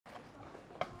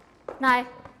Này,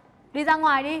 đi ra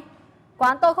ngoài đi.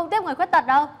 Quán tôi không tiếp người khuyết tật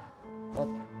đâu.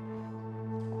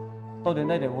 Tôi đến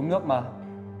đây để uống nước mà,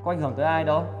 có ảnh hưởng tới ai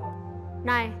đâu.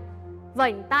 Này,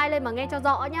 vảnh tai lên mà nghe cho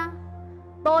rõ nhá.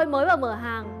 Tôi mới vào mở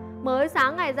hàng, mới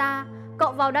sáng ngày ra,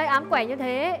 cậu vào đây ám quẻ như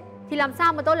thế thì làm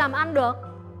sao mà tôi làm ăn được.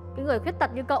 Cái người khuyết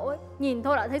tật như cậu ấy, nhìn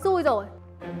thôi đã thấy xui rồi.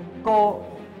 Cô...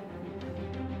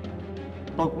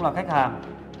 Tôi cũng là khách hàng,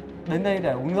 đến đây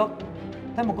để uống nước.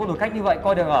 Thế mà cô đổi cách như vậy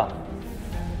coi được à?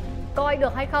 Coi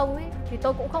được hay không ấy thì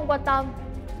tôi cũng không quan tâm.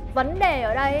 Vấn đề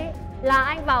ở đây ấy, là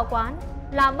anh vào quán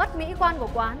làm mất mỹ quan của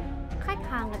quán. Khách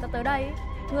hàng người ta tới đây ấy,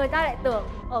 người ta lại tưởng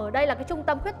ở đây là cái trung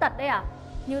tâm khuyết tật đấy à.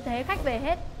 Như thế khách về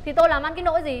hết thì tôi làm ăn cái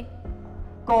nỗi gì?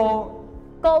 Cô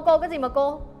Cái gì mà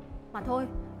cô? Mà thôi,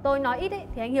 tôi nói ít ấy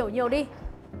thì anh hiểu nhiều đi.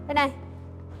 Thế này,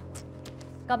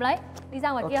 cầm lấy, đi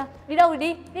ra ngoài kia. Đi đâu thì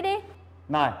đi, đi.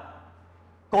 Này,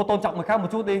 cô tôn trọng người khác một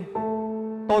chút đi.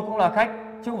 Tôi cũng là khách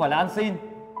chứ không phải là ăn xin.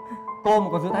 Cô mà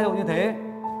còn giữ thái độ như thế,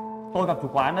 tôi gặp chủ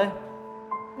quán đấy.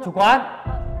 Chủ quán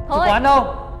thôi. Chủ quán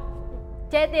đâu?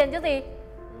 Chê tiền chứ gì,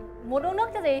 muốn uống nước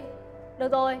chứ gì.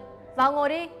 Được rồi, vào ngồi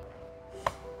đi.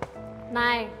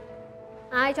 Này,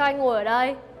 ai cho anh ngồi ở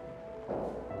đây?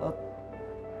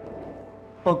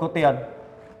 Tôi có tiền,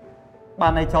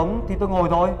 bàn này trống thì tôi ngồi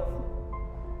thôi.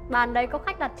 Bàn đấy có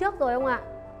khách đặt trước rồi ông ạ.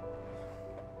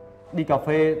 Đi cà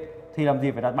phê thì làm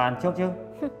gì phải đặt bàn trước chứ.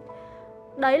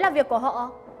 Đấy là việc của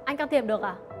họ, anh can thiệp được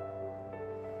à?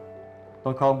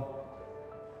 Tôi không.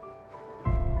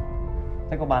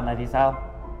 Thế còn bàn này thì sao?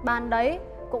 Bàn đấy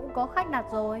cũng có khách đặt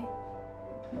rồi.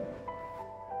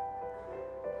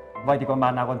 Vậy thì còn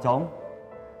bàn nào còn trống?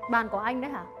 Bàn của anh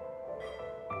đấy hả?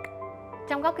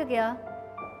 Trong góc kia kìa.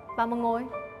 Vào mà ngồi.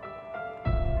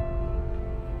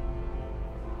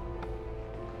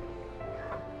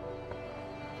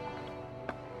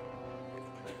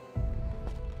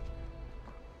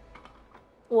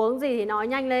 Uống gì thì nói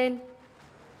nhanh lên.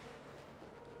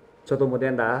 Cho tôi một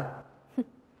đen đá.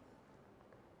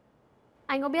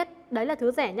 Anh có biết đấy là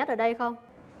thứ rẻ nhất ở đây không?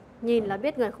 Nhìn là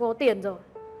biết người không có tiền rồi.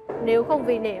 Nếu không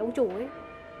vì nể ông chủ ấy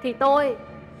thì tôi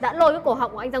đã lôi cái cổ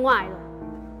họng của anh ra ngoài rồi.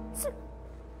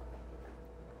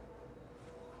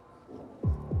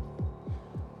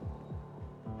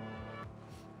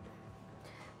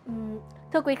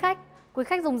 Thưa quý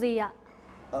khách dùng gì ạ?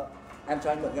 Em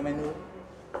cho anh mượn cái menu.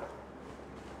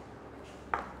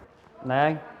 Này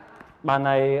anh, bàn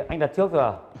này anh đặt trước rồi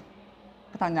à?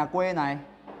 Cái thằng nhà quê này,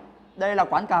 đây là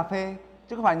quán cà phê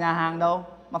chứ không phải nhà hàng đâu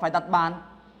mà phải đặt bàn.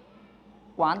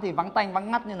 Quán thì vắng tanh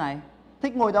vắng ngắt như này,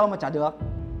 thích ngồi đâu mà chả được.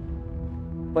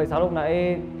 Vậy sao lúc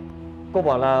nãy cô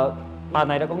bảo là bàn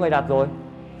này đã có người đặt rồi?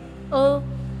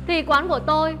 Thì quán của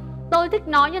tôi thích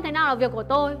nói như thế nào là việc của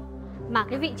tôi. Mà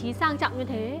cái vị trí sang trọng như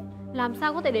thế, làm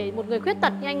sao có thể để một người khuyết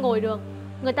tật như anh ngồi được?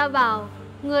 Người ta vào,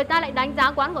 người ta lại đánh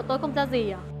giá quán của tôi không ra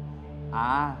gì à?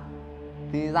 À,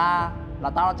 thì ra là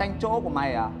tao là tranh chỗ của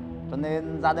mày à? Cho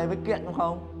nên ra đây với kiện đúng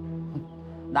không?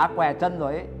 Đã què chân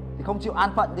rồi ấy, thì không chịu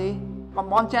an phận đi. Còn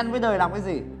bon chen với đời làm cái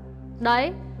gì?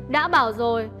 Đấy, đã bảo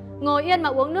rồi, ngồi yên mà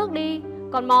uống nước đi.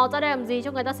 Còn mò ra đây làm gì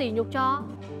cho người ta sỉ nhục cho.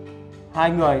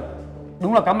 Hai người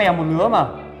đúng là cá mè một lứa mà.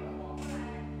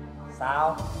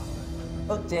 Sao?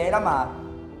 Ức chế lắm mà.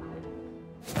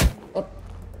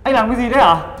 Anh làm cái gì đấy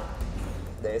hả?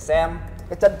 Để xem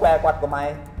cái chân què quặt của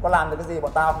mày có làm được cái gì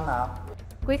bọn tao không nào.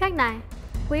 Quý khách này,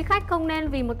 quý khách không nên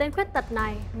vì một tên khuyết tật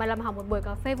này mà làm hỏng một buổi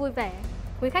cà phê vui vẻ.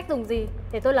 Quý khách dùng gì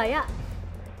để tôi lấy ạ?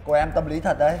 Cô em tâm lý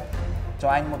thật đấy. Cho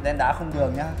anh một đen đá không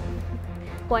đường nhá.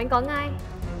 Của anh có ngay.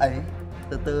 Ấy,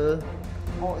 từ từ,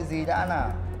 vội gì đã nào.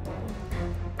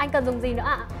 Anh cần dùng gì nữa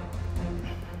ạ?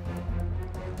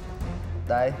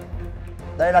 Đây,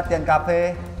 đây là tiền cà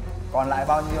phê. Còn lại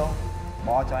bao nhiêu,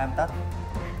 bo cho em tất.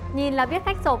 Nhìn là biết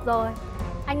khách sộp rồi.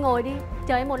 Anh ngồi đi,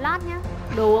 chờ em một lát nhé.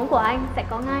 Đồ uống của anh sẽ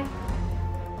có ngay.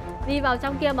 Đi vào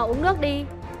trong kia mà uống nước đi.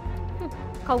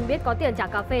 Không biết có tiền trả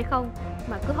cà phê không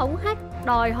mà cứ hống hách,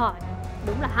 đòi hỏi.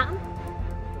 Đúng là hãm.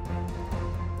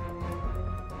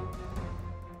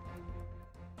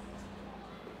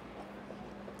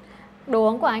 Đồ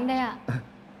uống của anh đây ạ.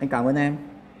 Anh cảm ơn em.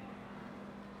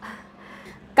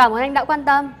 Cảm ơn anh đã quan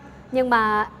tâm. Nhưng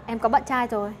mà em có bạn trai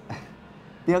rồi.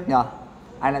 Tiếc nhờ,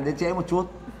 anh lại đến trễ một chút.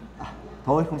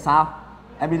 Thôi không sao,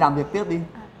 em đi làm việc tiếp đi.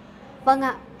 Vâng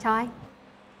ạ, chào anh.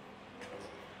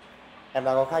 Em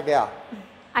đang có khách đấy à?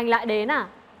 Anh lại đến à?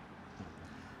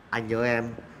 Anh nhớ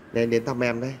em nên đến thăm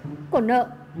em đấy. Của nợ,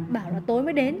 bảo là tối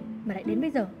mới đến mà lại đến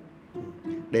bây giờ.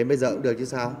 Đến bây giờ cũng được chứ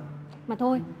sao. Mà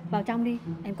thôi, vào trong đi,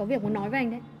 em có việc muốn nói với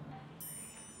anh đấy.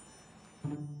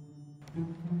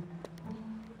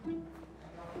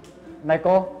 Này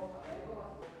cô,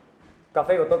 cà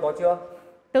phê của tôi có chưa?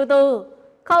 Từ từ,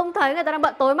 Không thấy người ta đang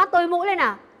bận tối mắt tối mũi lên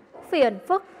à? Phiền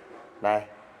phức. Này,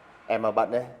 em mà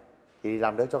bận đấy thì đi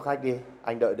làm nước cho khách đi,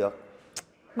 anh đợi được.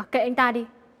 Mặc kệ anh ta đi,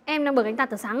 em đang bực anh ta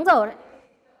từ sáng giờ đấy.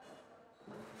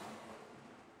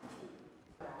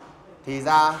 Thì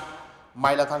ra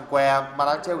mày là thằng què mà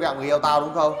đang trêu ghẹo người yêu tao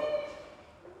đúng không?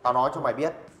 Tao nói cho mày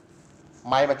biết,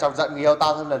 mày mà chọc giận người yêu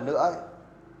tao thêm lần nữa ấy,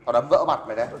 tao đấm vỡ mặt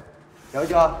mày đấy. Nhớ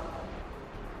chưa?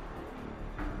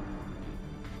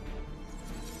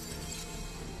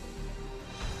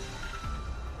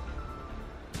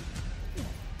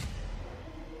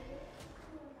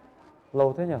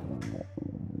 Lâu thế nhỉ?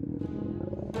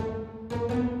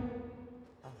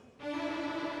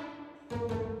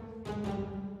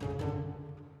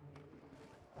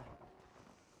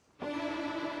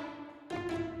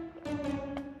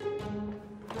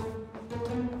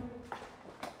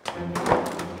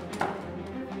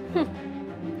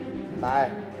 Này,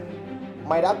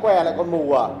 mày đã què lại con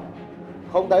mù à?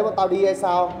 Không thấy bọn tao đi hay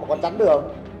sao mà còn chắn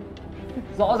đường?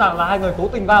 Rõ ràng là hai người cố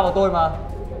tình va vào tôi mà.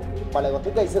 Mày lại còn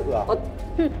thích gây sự à?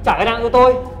 Trả cái nặng cho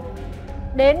tôi.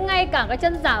 Đến ngay cả cái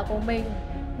chân giả của mình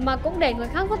mà cũng để người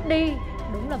khác vứt đi.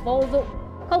 Đúng là vô dụng,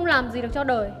 không làm gì được cho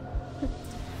đời.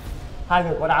 Hai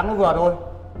người có đáng nó vừa thôi.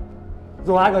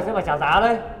 Rồi hai người sẽ phải trả giá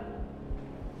đấy.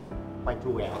 Mày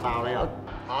chủ ghẻ của tao đây à?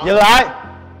 Dừng lại.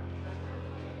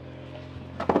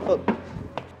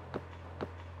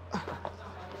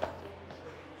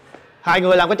 Hai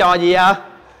người làm cái trò gì à?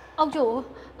 Ông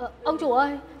chủ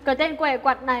ơi, cái tên què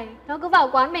quặt này nó cứ vào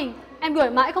quán mình, em đuổi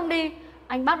mãi không đi.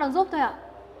 Anh bác đang giúp thôi ạ.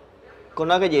 Cô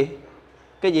nói cái gì?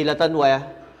 Cái gì là tên què?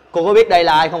 Cô có biết đây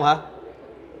là ai không hả?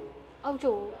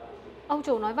 Ông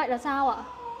chủ nói vậy là sao ạ?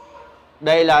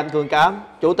 Đây là anh Cường Cám,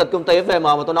 chủ tịch công ty SVM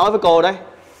mà tôi nói với cô đấy.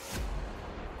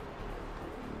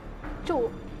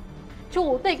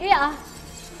 Chủ tịch ấy ạ?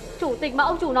 Chủ tịch mà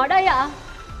ông chủ nói đây ạ?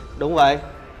 Đúng vậy.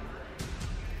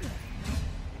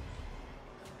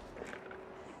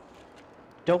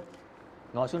 Trúc,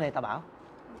 ngồi xuống đây tao bảo.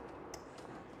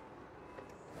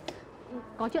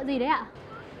 Có chuyện gì đấy ạ?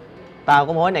 Tao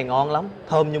có mối này ngon lắm,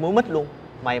 thơm như muối mít luôn.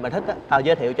 Mày mà thích á, tao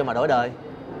giới thiệu cho mà đổi đời.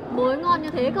 Mối ngon như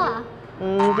thế cơ ạ?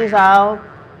 Chứ sao?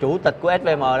 Chủ tịch của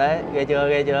SVM đấy, ghê chưa,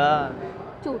 ghê chưa?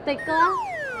 Chủ tịch cơ á?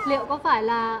 Liệu có phải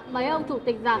là mấy ông chủ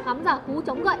tịch già khắm già khú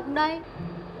chống gậy không đây?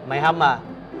 Mày hâm à?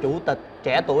 Chủ tịch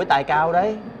trẻ tuổi tài cao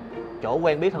đấy. Chỗ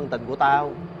quen biết thân tình của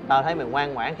tao. Tao thấy mày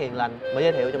ngoan ngoãn hiền lành mới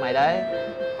giới thiệu cho mày đấy.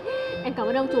 Em cảm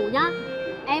ơn ông chủ nhá.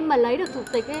 Em mà lấy được chủ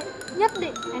tịch ấy, nhất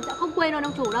định em sẽ không quên ơn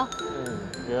ông chủ đâu.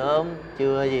 Gớm,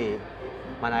 chưa gì.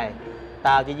 Mà này,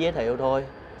 tao chỉ giới thiệu thôi.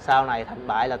 Sau này thành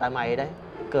bại là tại mày đấy.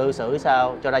 Cư xử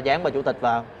sao cho ra dáng bà chủ tịch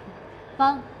vào.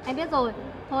 Vâng, em biết rồi.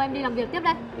 Thôi em đi làm việc tiếp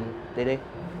đây. Đi đi.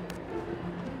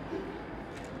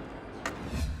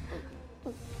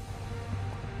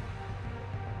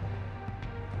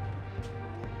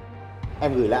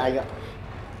 Em gửi lại anh ạ.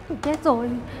 Chết rồi.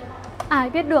 Ai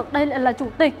biết được đây lại là chủ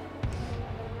tịch.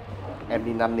 Em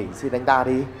đi năn nỉ xin anh ta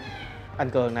đi. Anh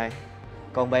Cường này,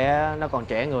 con bé nó còn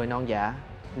trẻ người non dạ.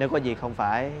 Nếu có gì không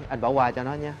phải, anh bỏ qua cho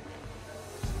nó nhé.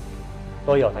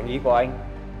 Tôi hiểu thành ý của anh.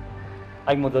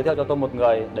 Anh muốn giới thiệu cho tôi một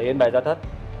người để yên bề gia thất.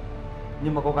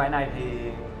 Nhưng mà cô gái này thì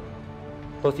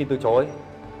tôi xin từ chối.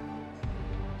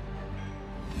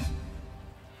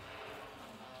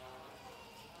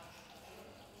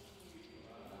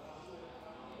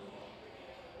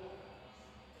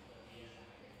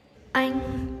 Anh,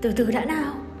 từ từ đã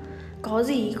nào. Có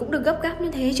gì cũng được gấp gáp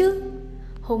như thế chứ.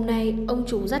 Hôm nay ông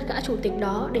chủ dắt gã chủ tịch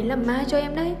đó đến làm mai cho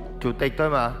em đấy. Chủ tịch thôi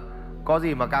mà, có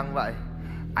gì mà căng vậy?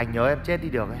 Anh nhớ em chết đi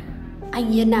được ấy.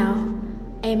 Anh yên nào.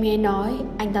 Em nghe nói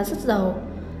anh ta rất giàu.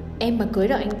 Em mà cưới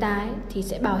được anh ta ấy, thì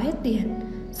sẽ bảo hết tiền,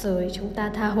 rồi chúng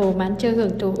ta tha hồ màn chơi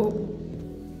hưởng thụ.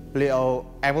 Liệu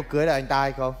em có cưới được anh ta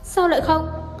hay không? Sao lại không?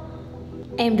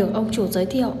 Em được ông chủ giới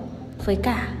thiệu. Với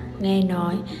cả nghe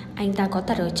nói anh ta có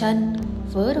tật ở chân.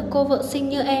 Vớ được cô vợ xinh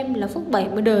như em là phúc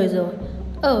 70 đời rồi.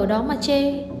 Ở đó mà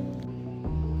chê.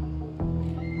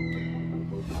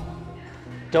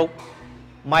 Trúc,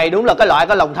 mày đúng là cái loại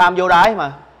có lòng tham vô đáy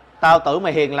mà. Tao tưởng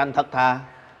mày hiền lành thật thà,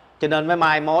 cho nên mới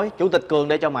mai mối chủ tịch Cường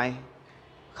để cho mày.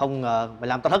 Không ngờ mày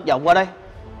làm tao thất vọng quá đấy.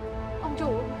 Ông chủ,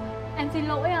 em xin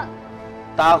lỗi ạ.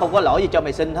 Tao không có lỗi gì cho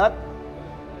mày xin hết.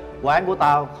 Quán của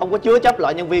tao không có chứa chấp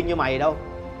loại nhân viên như mày đâu.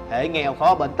 Hễ nghèo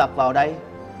khó bệnh tật vào đây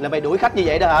là mày đuổi khách như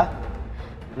vậy đó hả?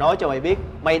 Nói cho mày biết,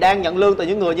 mày đang nhận lương từ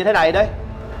những người như thế này đấy.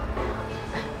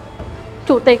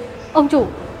 Chủ tịch, ông chủ,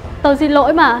 tôi xin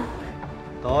lỗi mà.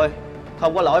 Thôi,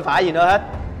 không có lỗi phải gì nữa hết.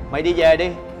 Mày đi về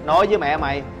đi, nói với mẹ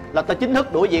mày là tao chính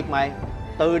thức đuổi việc mày.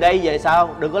 Từ đây về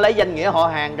sau đừng có lấy danh nghĩa họ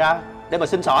hàng ra để mà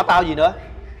xin xỏ tao gì nữa.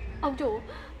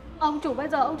 Ông chủ bây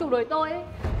giờ ông chủ đuổi tôi ấy,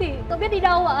 thì tôi biết đi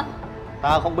đâu ạ?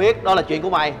 Tao không biết, đó là chuyện của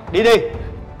mày. Đi đi.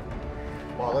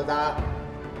 Bỏ tôi ra.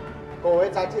 Cô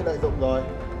ấy giá trị lợi dụng rồi.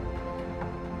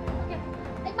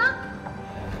 Anh Bắc.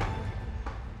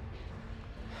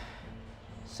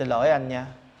 Xin lỗi anh nha,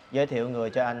 giới thiệu người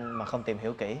cho anh mà không tìm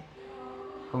hiểu kỹ.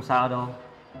 Không sao đâu.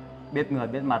 Biết người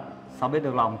biết mặt, sao biết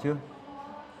được lòng chứ.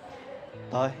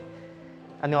 Thôi,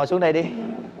 anh ngồi xuống đây đi.